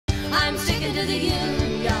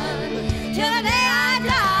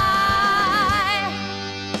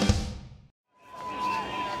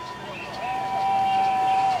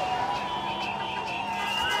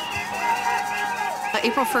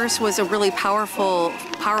April 1st was a really powerful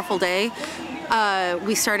day.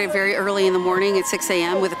 We started very early in the morning at 6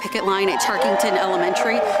 a.m. with a picket line at Tarkington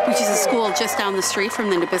Elementary, which is a school just down the street from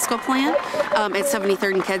the Nabisco plant at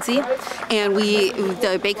 73rd and Kedzie. And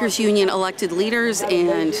the Bakers Union elected leaders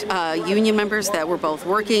and union members that were both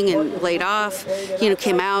working and laid off,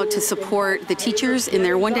 came out to support the teachers in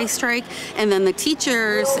their one-day strike. And then the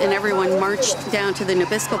teachers and everyone marched down to the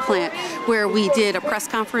Nabisco plant, where we did a press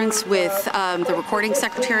conference with the recording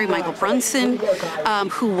secretary, Michael Brunson,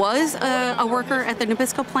 who was a worker at the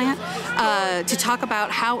Nabisco plant, to talk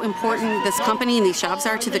about how important this company and these jobs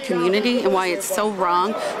are to the community and why it's so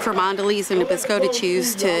wrong for Mondelez and Nabisco to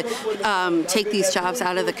choose to take these jobs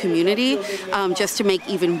out of the community just to make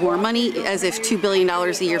even more money, as if $2 billion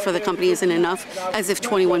a year for the company isn't enough, as if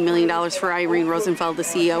 $21 million for Irene Rosenfeld, the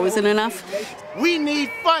CEO, isn't enough. We need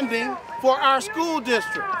funding for our school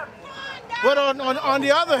district. But on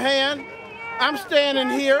the other hand, I'm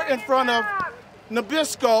standing here in front of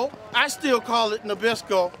Nabisco. I still call it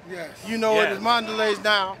Nabisco. Yes. You know, yes. It is Mondelez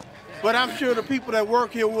now. But I'm sure the people that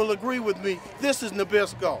work here will agree with me. This is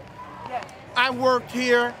Nabisco. Yes. I worked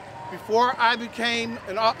here before I became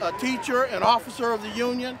a teacher and officer of the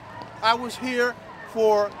union. I was here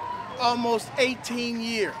for almost 18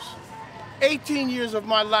 years. 18 years of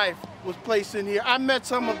my life was placed in here. I met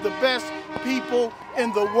some of the best people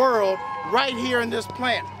in the world right here in this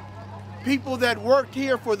plant. People that worked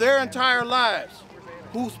here for their entire lives,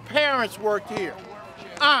 whose parents worked here,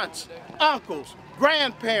 aunts, uncles,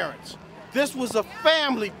 grandparents. This was a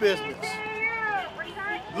family business.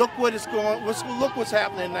 Look what's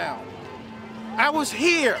happening now. I was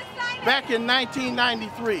here back in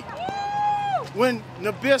 1993 when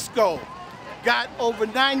Nabisco got over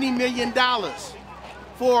 $90 million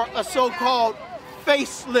for a so-called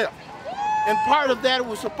facelift. And part of that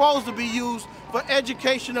was supposed to be used for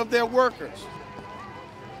education of their workers.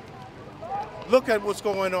 Look at what's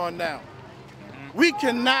going on now. We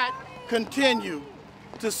cannot continue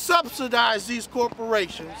to subsidize these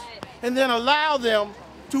corporations and then allow them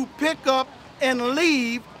to pick up and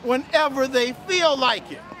leave whenever they feel like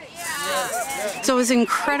it. So it was an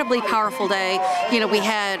incredibly powerful day. We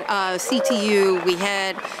had CTU, we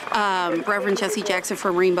had Reverend Jesse Jackson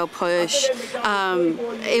from Rainbow Push.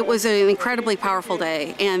 It was an incredibly powerful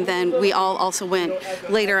day. And then we all also went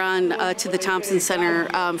later on to the Thompson Center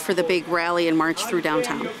for the big rally and march through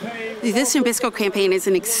downtown. This Nabisco campaign is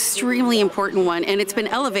an extremely important one, and it's been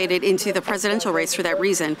elevated into the presidential race for that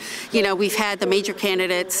reason. We've had the major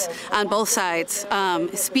candidates on both sides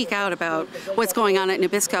speak out about what's going on at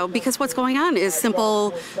Nabisco, because what's going on is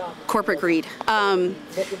simple corporate greed.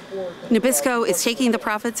 Nabisco is taking the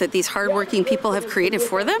profits that these hardworking people have created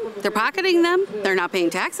for them. They're pocketing them. They're not paying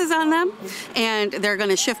taxes on them. And they're going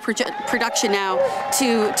to shift production now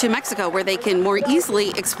to Mexico, where they can more easily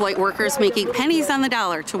exploit workers, making pennies on the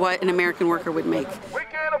dollar to what an American worker would make. We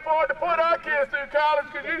can't afford to put our kids through college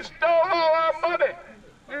because you stole all our money.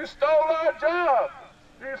 You stole our jobs.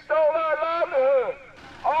 You stole our livelihood.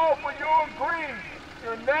 All for your greed.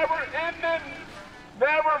 Your never-ending,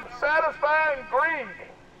 never-satisfying greed.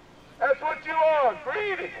 That's what you are,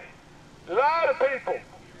 greedy. Lie to people.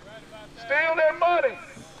 Steal their money.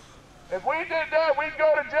 If we did that, we'd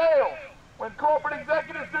go to jail. When corporate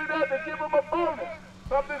executives do that, they give them a bonus.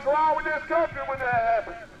 Something's wrong with this country when that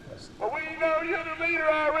happens. But we know you're the leader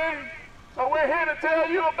already, so we're here to tell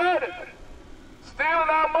you about it. Stealing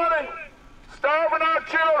our money, starving our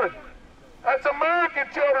children. That's American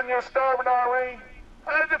children you're starving, Irene.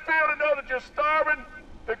 How does it feel to know that you're starving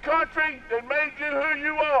the country that made you who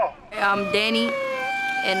you are? I'm Danny,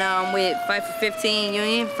 and I'm with Fight for 15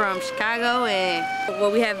 Union from Chicago. And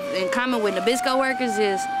what we have in common with Nabisco workers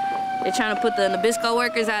is they're trying to put the Nabisco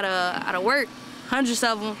workers out of work, hundreds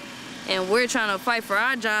of them. And we're trying to fight for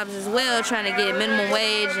our jobs as well, trying to get minimum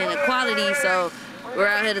wage and equality. So we're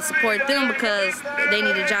out here to support them because they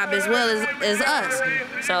need a job as well as us.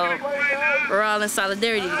 So we're all in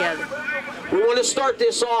solidarity together. We want to start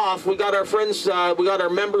this off. We got our friends, we got our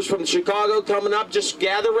members from Chicago coming up. Just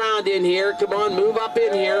gather around in here. Come on, move up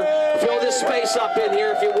in here. Fill this space up in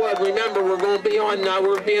here if you would. Remember, we're going to be on,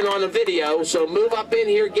 we're being on a video, so move up in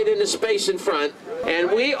here, get into space in front.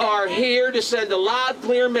 And we are here to send a loud,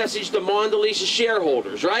 clear message to Mondelez's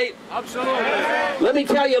shareholders, right? Absolutely. Let me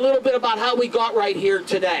tell you a little bit about how we got right here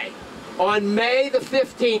today. On May the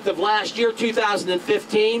 15th of last year,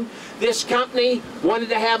 2015, this company wanted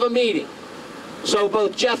to have a meeting. So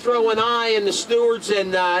both Jethro and I and the stewards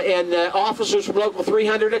and the officers from Local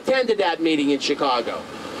 300 attended that meeting in Chicago.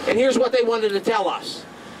 And here's what they wanted to tell us.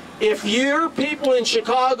 If your people in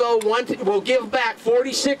Chicago will give back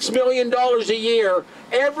 $46 million a year,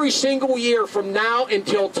 every single year from now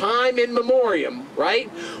until time in memoriam,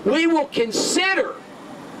 right, we will consider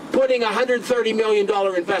putting a $130 million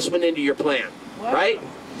investment into your plan, right?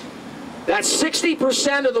 That's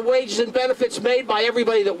 60% of the wages and benefits made by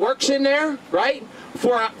everybody that works in there, right?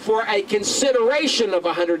 For a consideration of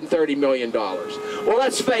 $130 million. Well,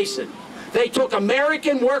 let's face it. They took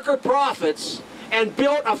American worker profits and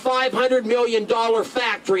built a $500 million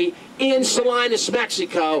factory in Salinas,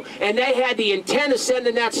 Mexico, and they had the intent of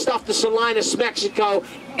sending that stuff to Salinas, Mexico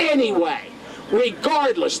anyway.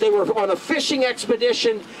 Regardless, they were on a fishing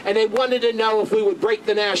expedition, and they wanted to know if we would break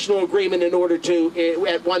the national agreement in order to,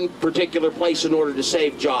 at one particular place, in order to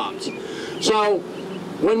save jobs. So,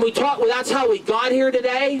 when we talk, well, that's how we got here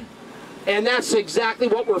today, and that's exactly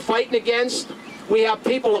what we're fighting against. We have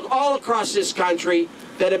people all across this country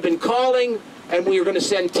that have been calling, and we are going to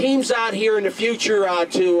send teams out here in the future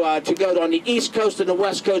to go on the East Coast and the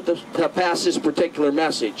West Coast to pass this particular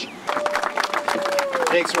message.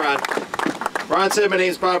 Thanks, Ron. Ron said, my name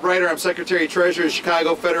is Bob Ryder. I'm Secretary Treasurer of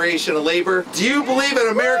Chicago Federation of Labor. Do you believe in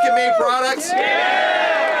American-made products?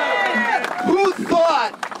 Yeah! Who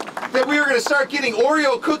thought that we were going to start getting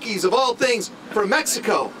Oreo cookies, of all things, from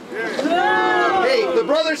Mexico? Yeah. Hey, the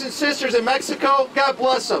brothers and sisters in Mexico, God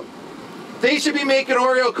bless them. They should be making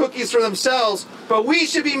Oreo cookies for themselves, but we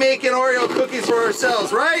should be making Oreo cookies for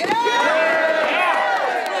ourselves, right?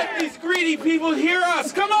 Yeah! Let these greedy people hear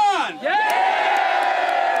us. Come on! Yeah!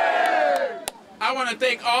 I want to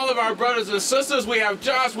thank all of our brothers and sisters. We have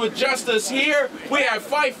Jobs with Justice here. We have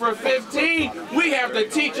Fight for 15. We have the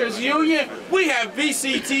Teachers Union. We have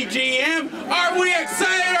BCTGM. Are we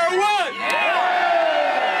excited or what?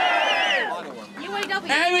 Yeah!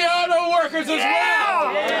 And the auto workers as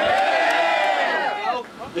well. Yeah!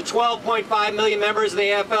 The 12.5 million members of the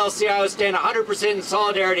AFL-CIO stand 100% in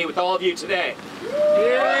solidarity with all of you today.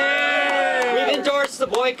 Yeah! We've endorsed the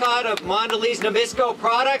boycott of Mondelez Nabisco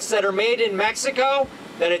products that are made in Mexico,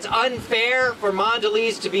 that it's unfair for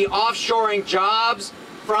Mondelez to be offshoring jobs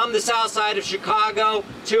from the south side of Chicago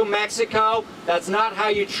to Mexico. That's not how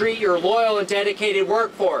you treat your loyal and dedicated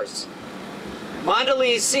workforce.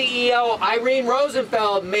 Mondelez CEO Irene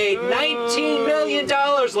Rosenfeld made $19 million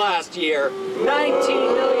last year.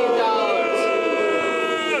 $19 million.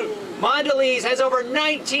 Mondelez has over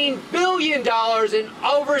 $19 billion in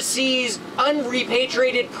overseas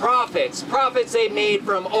unrepatriated profits. Profits they made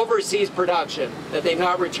from overseas production that they've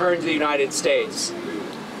not returned to the United States.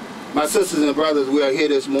 My sisters and brothers, we are here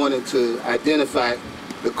this morning to identify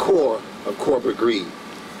the core of corporate greed,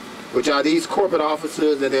 which are these corporate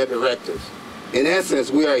officers and their directors. In essence,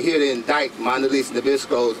 we are here to indict Mondelez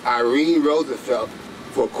Nabisco's Irene Rosenfeld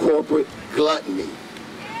for corporate gluttony.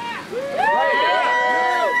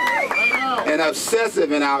 And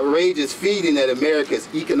obsessive and outrageous feeding at America's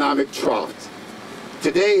economic trough.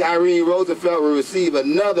 Today, Irene Rosenfeld will receive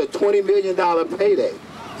another $20 million payday.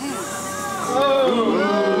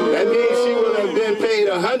 That means she will have been paid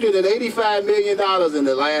 $185 million in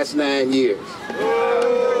the last 9 years.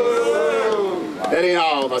 That ain't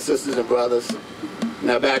all, my sisters and brothers. In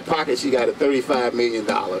her back pocket, she got a $35 million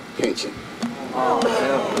pension.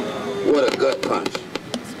 What a gut punch.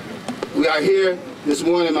 We are here this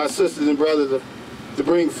morning, my sisters and brothers, to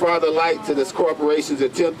bring further light to this corporation's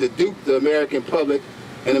attempt to dupe the American public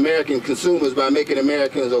and American consumers by making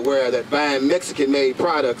Americans aware that buying Mexican-made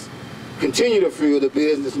products continue to fuel the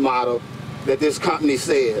business model that this company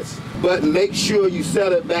says. But make sure you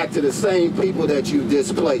sell it back to the same people that you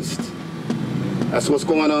displaced. That's what's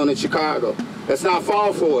going on in Chicago. Let's not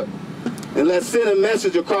fall for it. And let's send a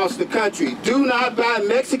message across the country. Do not buy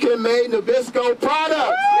Mexican-made Nabisco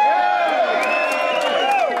products.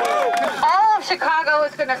 All of Chicago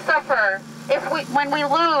is going to suffer when we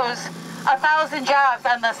lose 1,000 jobs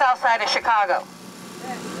on the south side of Chicago.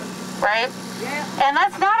 Right? And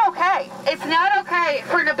that's not okay. It's not okay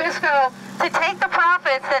for Nabisco to take the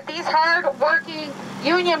profits that these hard-working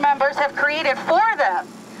union members have created for them,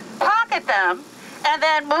 pocket them, and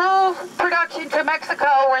then move production to Mexico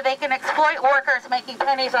where they can exploit workers making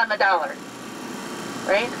pennies on the dollar.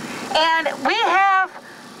 Right? And we have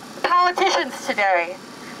politicians today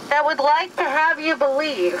that would like to have you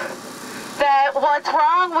believe that what's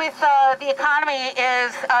wrong with the economy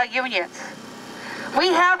is unions.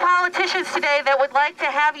 We have politicians today that would like to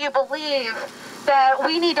have you believe that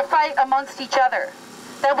we need to fight amongst each other,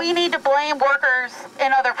 that we need to blame workers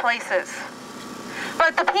in other places.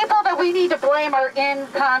 But the people that we need to blame are in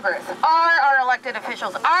Congress, are our elected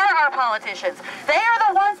officials, are our politicians. They are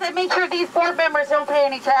the ones that make sure these board members don't pay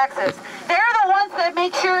any taxes. They're the ones that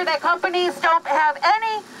make sure that companies don't have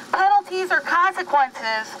any penalties or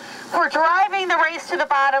consequences for driving the race to the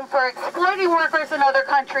bottom, for exploiting workers in other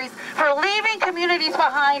countries, for leaving communities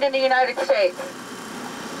behind in the United States.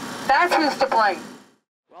 That's who's to blame.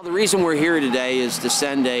 Well, the reason we're here today is to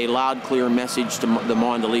send a loud, clear message to the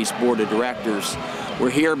Mondelez Board of Directors. We're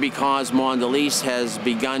here because Mondelez has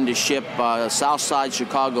begun to ship Southside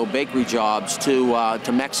Chicago bakery jobs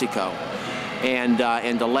to Mexico, and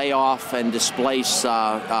to lay off and displace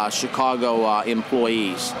Chicago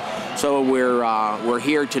employees. So we're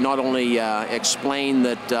here to not only explain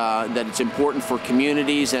that it's important for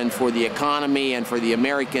communities and for the economy and for the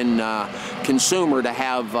American consumer to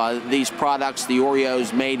have these products, the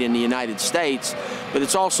Oreos, made in the United States, but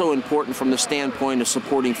it's also important from the standpoint of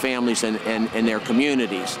supporting families and their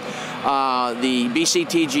communities. The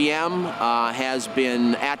BCTGM has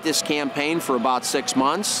been at this campaign for about 6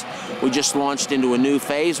 months. We just launched into a new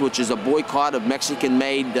phase, which is a boycott of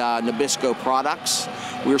Mexican-made Nabisco products.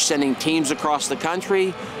 We're sending teams across the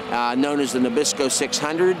country, known as the Nabisco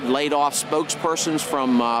 600, laid off spokespersons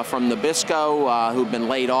from Nabisco who've been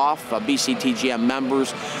laid off, BCTGM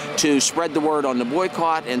members, to spread the word on the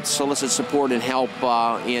boycott and solicit support and help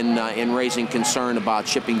in raising concern about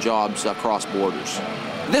shipping jobs across borders.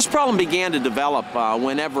 This problem began to develop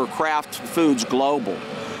whenever Kraft Foods Global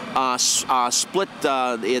split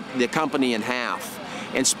the company in half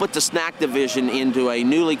and split the snack division into a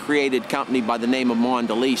newly created company by the name of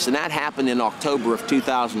Mondelez, and that happened in October of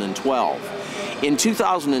 2012. In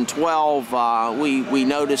 2012, we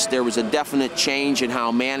noticed there was a definite change in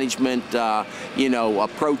how management,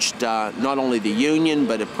 approached not only the union,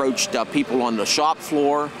 but approached people on the shop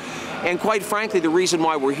floor. And quite frankly, the reason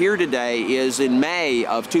why we're here today is in May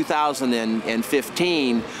of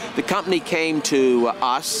 2015, the company came to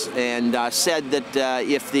us and said that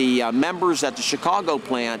if the members at the Chicago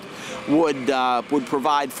plant would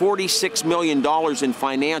provide $46 million in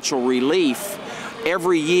financial relief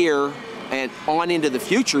every year and on into the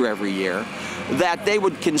future every year, that they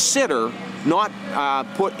would consider not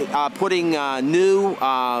putting new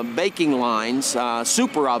baking lines,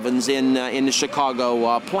 super ovens in the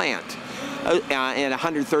Chicago plant, and a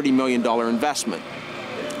 $130 million investment.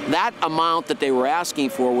 That amount that they were asking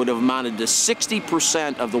for would have amounted to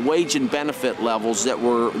 60% of the wage and benefit levels that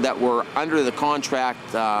were under the contract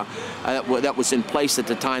that was in place at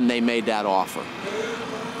the time they made that offer.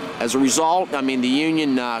 As a result, I mean, the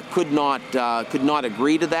union could not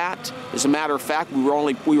agree to that. As a matter of fact,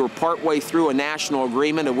 we were partway through a national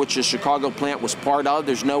agreement of which the Chicago plant was part of.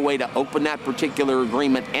 There's no way to open that particular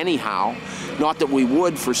agreement anyhow. Not that we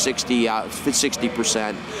would for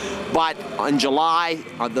 60%. But on July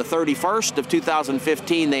the 31st of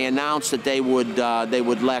 2015, they announced that they would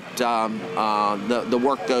let the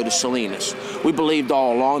work go to Salinas. We believed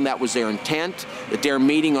all along that was their intent, that their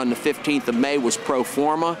meeting on the 15th of May was pro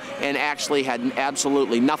forma and actually had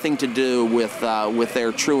absolutely nothing to do with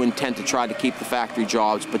their true intent to try to keep the factory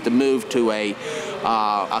jobs, but to move to a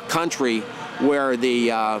country where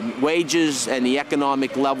the wages and the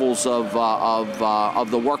economic levels of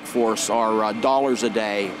the workforce are dollars a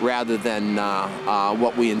day rather than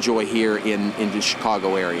what we enjoy here in the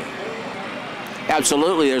Chicago area.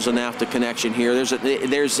 Absolutely, there's a NAFTA connection here.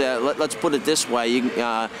 Let's put it this way: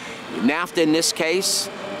 NAFTA in this case,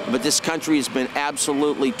 but this country has been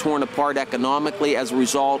absolutely torn apart economically as a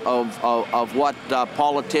result of what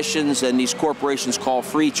politicians and these corporations call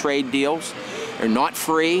free trade deals. They're not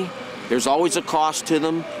free. There's always a cost to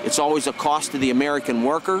them. It's always a cost to the American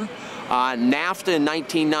worker. NAFTA in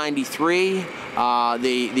 1993,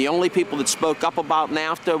 the only people that spoke up about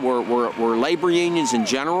NAFTA were labor unions in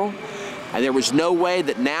general. And there was no way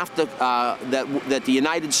that NAFTA, that the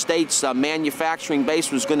United States manufacturing base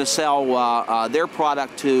was going to sell their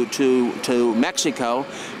product to Mexico,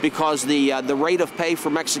 because the rate of pay for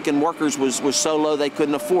Mexican workers was so low they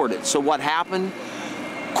couldn't afford it. So what happened?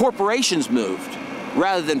 Corporations moved.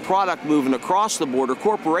 Rather than product moving across the border,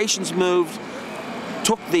 corporations moved,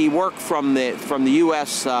 took the work from the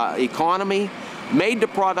U.S. economy, made the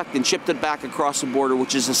product and shipped it back across the border,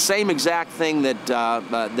 which is the same exact thing that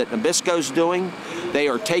Nabisco's doing. They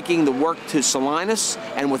are taking the work to Salinas,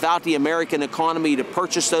 and without the American economy to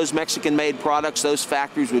purchase those Mexican-made products, those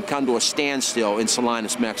factories would come to a standstill in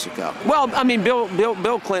Salinas, Mexico. Well, I mean, Bill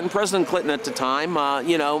Clinton, President Clinton at the time,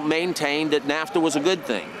 maintained that NAFTA was a good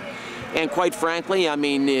thing. And quite frankly, I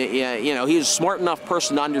mean, he was a smart enough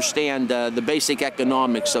person to understand the basic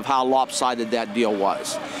economics of how lopsided that deal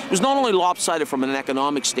was. It was not only lopsided from an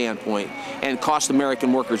economic standpoint and cost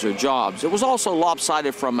American workers their jobs, it was also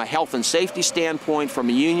lopsided from a health and safety standpoint, from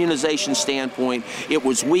a unionization standpoint. It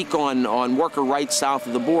was weak on worker rights south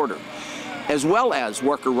of the border, as well as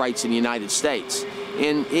worker rights in the United States.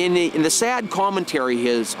 In the sad commentary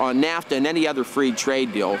is on NAFTA and any other free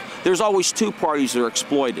trade deal, there's always two parties that are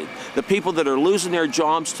exploited. The people that are losing their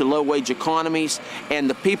jobs to low-wage economies, and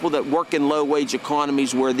the people that work in low-wage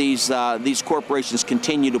economies where these corporations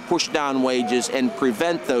continue to push down wages and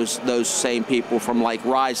prevent those same people from like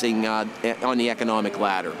rising on the economic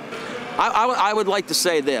ladder. I would like to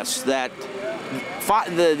say this, that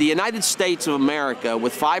the United States of America,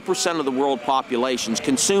 with 5% of the world populations,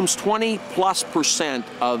 consumes 20+%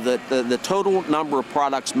 of the total number of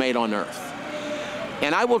products made on Earth.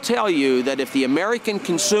 And I will tell you that if the American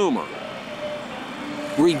consumer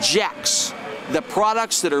rejects the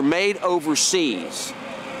products that are made overseas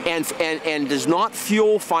and does not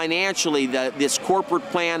fuel financially this corporate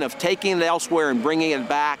plan of taking it elsewhere and bringing it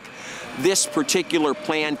back, this particular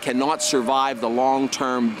plan cannot survive the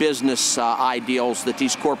long-term business ideals that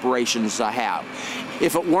these corporations have.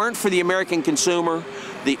 If it weren't for the American consumer,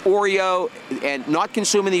 the Oreo, and not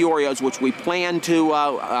consuming the Oreos, which we plan to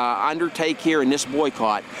undertake here in this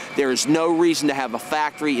boycott, there is no reason to have a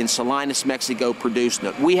factory in Salinas, Mexico producing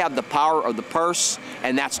it. We have the power of the purse,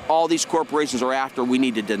 and that's all these corporations are after. We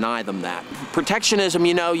need to deny them that. Protectionism,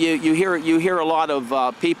 you know, you hear a lot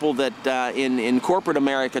of people that in corporate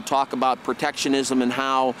America talk about protectionism and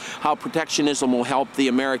how protectionism will help the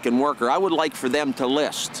American worker. I would like for them to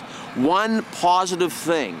list one positive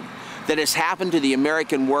thing that has happened to the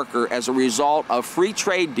American worker as a result of free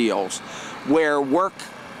trade deals where work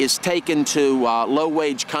is taken to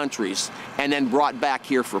low-wage countries and then brought back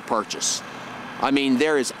here for purchase. I mean,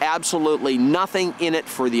 there is absolutely nothing in it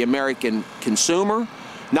for the American consumer,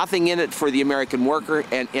 nothing in it for the American worker,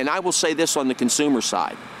 and I will say this on the consumer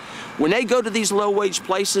side. When they go to these low-wage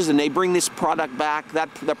places and they bring this product back,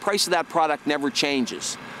 the price of that product never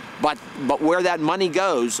changes. But where that money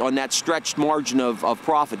goes on that stretched margin of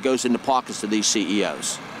profit goes in the pockets of these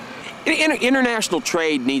CEOs. International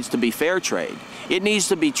trade needs to be fair trade. It needs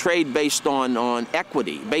to be trade based on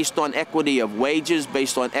equity, based on equity of wages,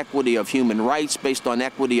 based on equity of human rights, based on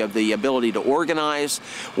equity of the ability to organize.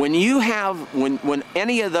 When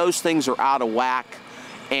any of those things are out of whack,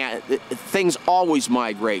 and things always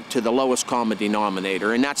migrate to the lowest common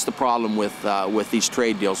denominator, and that's the problem with these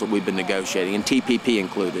trade deals that we've been negotiating, and TPP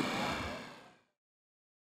included.